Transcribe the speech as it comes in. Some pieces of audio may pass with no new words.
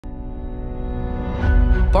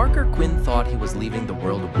Barker Quinn thought he was leaving the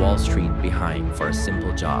world of Wall Street behind for a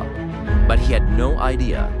simple job, but he had no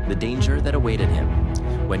idea the danger that awaited him.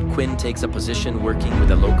 When Quinn takes a position working with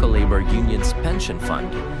the local labor union's pension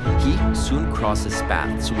fund, he soon crosses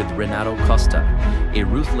paths with Renato Costa, a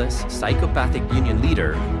ruthless, psychopathic union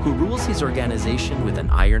leader who rules his organization with an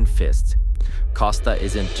iron fist. Costa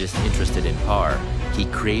isn't just interested in power, he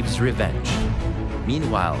craves revenge.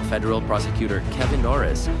 Meanwhile, federal prosecutor Kevin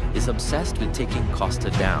Norris is obsessed with taking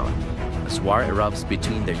Costa down. As war erupts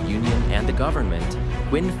between their union and the government,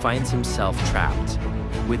 Quinn finds himself trapped.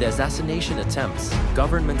 With assassination attempts,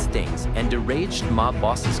 government stings, and deranged mob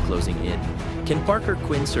bosses closing in, can Parker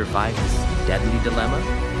Quinn survive this deadly dilemma?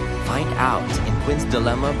 Find out in Quinn's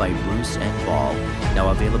Dilemma by Bruce and Ball,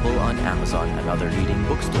 now available on Amazon and other leading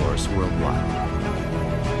bookstores worldwide.